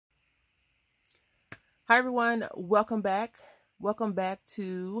Hi everyone, welcome back. Welcome back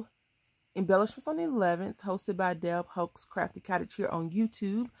to Embellishments on the 11th, hosted by Deb Houck's Crafty Cottage here on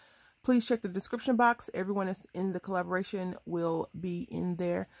YouTube. Please check the description box. Everyone that's in the collaboration will be in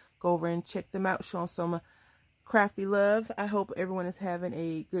there. Go over and check them out, show them some crafty love. I hope everyone is having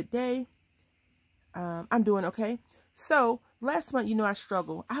a good day. I'm doing okay. So last month, I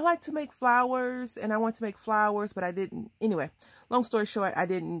struggled. I like to make flowers and I want to make flowers, but I didn't. Anyway, long story short, I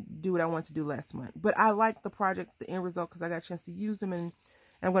didn't do what I wanted to do last month. But I liked the project, the end result, because I got a chance to use them and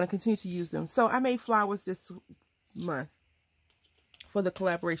I'm going to continue to use them. So I made flowers this month for the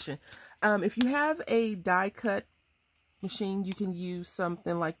collaboration. If you have a die cut machine, you can use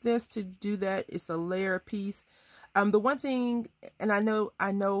something like this to do that. It's a layer piece. The one thing, and I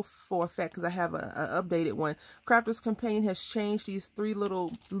know for a fact because I have an updated one, Crafter's Companion has changed these 3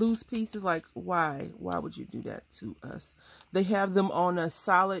 little loose pieces. Like, why would you do that to us? They have them on a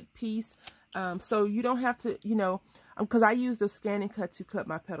solid piece, so you don't have to, because I use the scan and cut to cut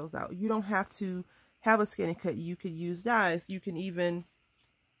my petals out. You don't have to have a scan and cut. You could use dies. You can even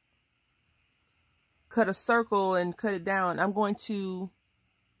cut a circle and cut it down. I'm going to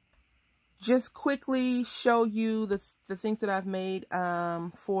just quickly show you the things that I've made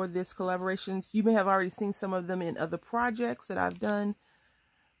for this collaboration. You may have already seen some of them in other projects that I've done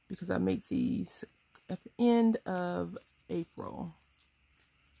because I made these at the end of April.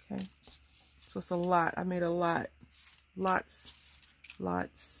 Okay, so it's a lot. I made a lot. Lots. Well,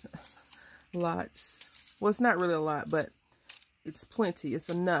 it's not really a lot, but it's plenty. It's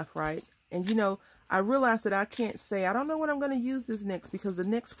enough, right? And I realized that I can't say, I don't know what I'm going to use this next, because the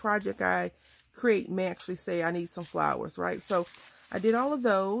next project I create may actually say I need some flowers, right? So I did all of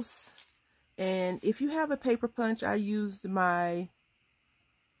those. And if you have a paper punch, I used my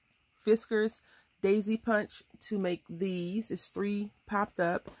Fiskars Daisy Punch to make these. It's 3 popped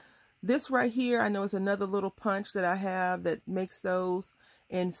up. This right here, I know is another little punch that I have that makes those.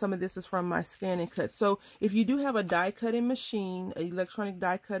 And some of this is from my scan and cut. So if you do have a die cutting machine, an electronic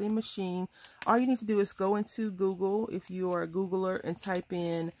die cutting machine, all you need to do is go into Google, if you are a Googler, and type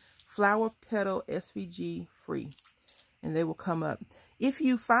in flower petal SVG free, and they will come up. If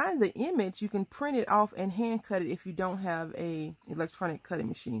you find the image, you can print it off and hand cut it if you don't have a electronic cutting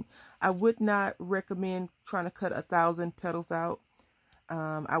machine. I would not recommend trying to cut 1,000 petals out.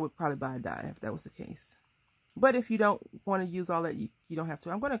 I would probably buy a die if that was the case. But if you don't want to use all that, you don't have to.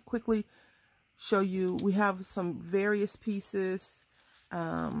 I'm going to quickly show you. We have some various pieces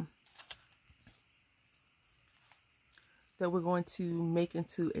that we're going to make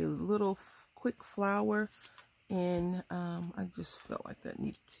into a little quick flower. And I just felt like that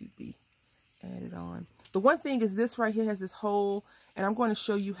needed to be added on. The one thing is this right here has this hole. And I'm going to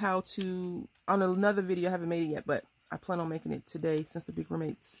show you how to, on another video, I haven't made it yet, but I plan on making it today since the big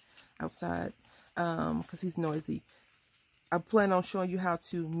roommate's outside. Because he's noisy. I plan on showing you how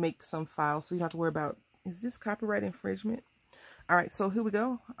to make some files so you don't have to worry about, is this copyright infringement? All right, so here we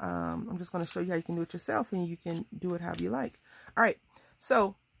go. I'm just going to show you how you can do it yourself, and you can do it however you like. All right,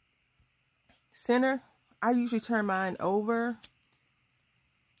 so center, I usually turn mine over.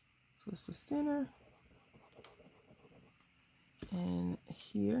 So it's the center. And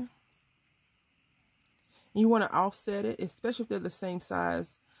here. And you want to offset it, especially if they're the same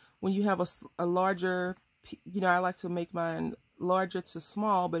size. When you have a larger, I like to make mine larger to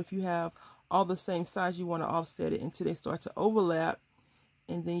small, but if you have all the same size, you want to offset it until they start to overlap.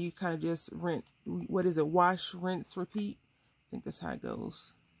 And then you kind of just wash, rinse, repeat. I think that's how it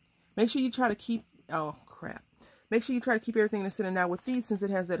goes. Make sure you try to keep, oh crap. Make sure you try to keep everything in the center. Now with these, since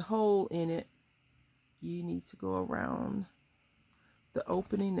it has that hole in it, you need to go around the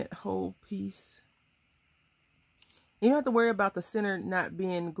opening, that whole piece. You don't have to worry about the center not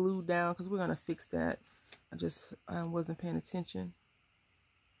being glued down because we're going to fix that. I wasn't paying attention.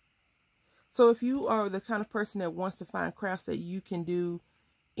 So if you are the kind of person that wants to find crafts that you can do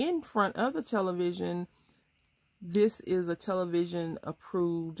in front of the television, this is a television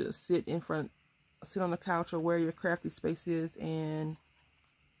approved sit on the couch or where your crafty space is and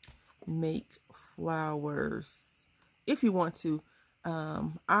make flowers if you want to.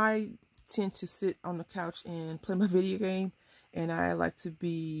 I tend to sit on the couch and play my video game, and I like to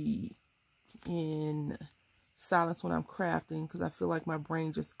be in silence when I'm crafting because I feel like my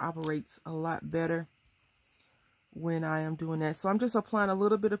brain just operates a lot better when I am doing that. So I'm just applying a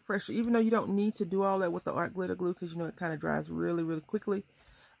little bit of pressure, even though you don't need to do all that with the art glitter glue because it kind of dries really, really quickly.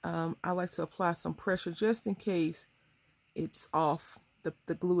 I like to apply some pressure just in case it's off,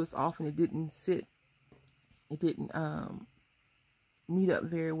 the glue is off and it didn't sit, it didn't meet up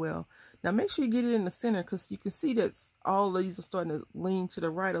very well. Now make sure you get it in the center, because you can see that all of these are starting to lean to the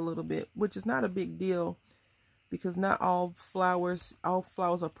right a little bit, which is not a big deal, because not all flowers are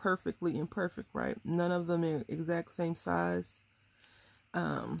perfectly imperfect, right? None of them are exact same size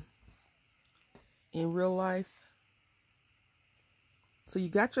in real life. So you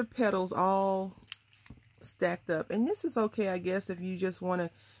got your petals all stacked up, and this is okay, I guess, if you just want to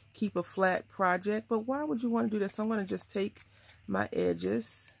keep a flat project. But why would you want to do that? So I'm going to just take my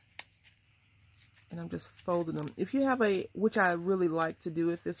edges and I'm just folding them. If you have a, which I really like to do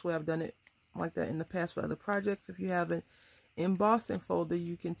it this way, I've done it like that in the past for other projects. If you have an embossing folder,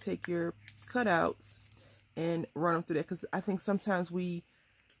 you can take your cutouts and run them through that, because I think sometimes when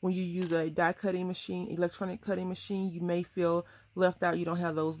you use a die cutting machine, electronic cutting machine, you may feel left out. You don't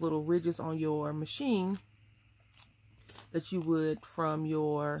have those little ridges on your machine that you would from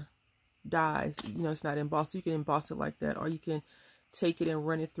your dies. You know, it's not embossed. You can emboss it like that, or you can take it and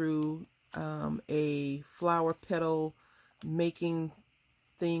run it through a flower petal making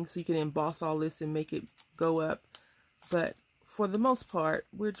thing, so you can emboss all this and make it go up. But for the most part,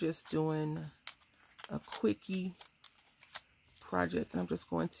 we're just doing a quickie project, and I'm just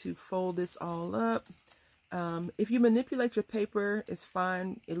going to fold this all up. If you manipulate your paper, it's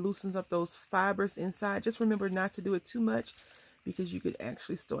fine. It loosens up those fibers inside. Just remember not to do it too much, because you could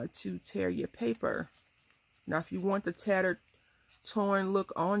actually start to tear your paper. Now, if you want the tattered, torn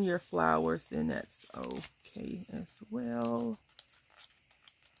look on your flowers, then that's okay as well.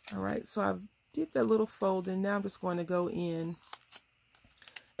 All right, so I did that little folding. Now I'm just going to go in,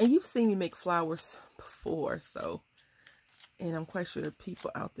 and you've seen me make flowers before, so, and I'm quite sure there are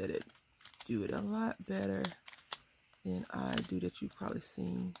people out there that do it a lot better than I do, that you've probably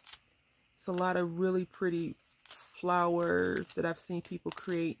seen. It's a lot of really pretty flowers that I've seen people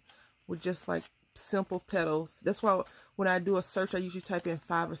create with just like simple petals. That's why when I do a search, I usually type in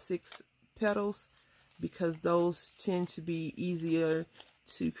 5 or 6 petals, because those tend to be easier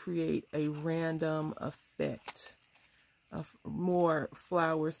to create a random effect of more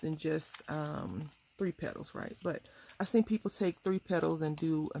flowers than just 3 petals, right? But I've seen people take 3 petals and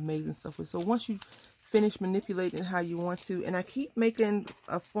do amazing stuff with. So once you finish manipulating how you want to, and I keep making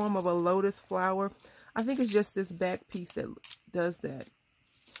a form of a lotus flower. I think it's just this back piece that does that.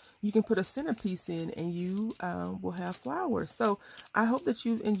 You can put a centerpiece in, and you will have flowers. So I hope that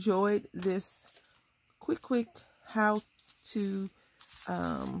you've enjoyed this quick how to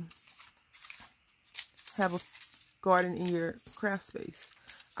have a garden in your craft space.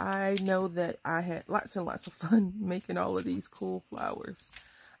 I know that I had lots and lots of fun making all of these cool flowers.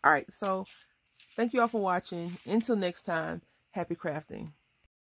 All right, so thank you all for watching. Until next time, happy crafting.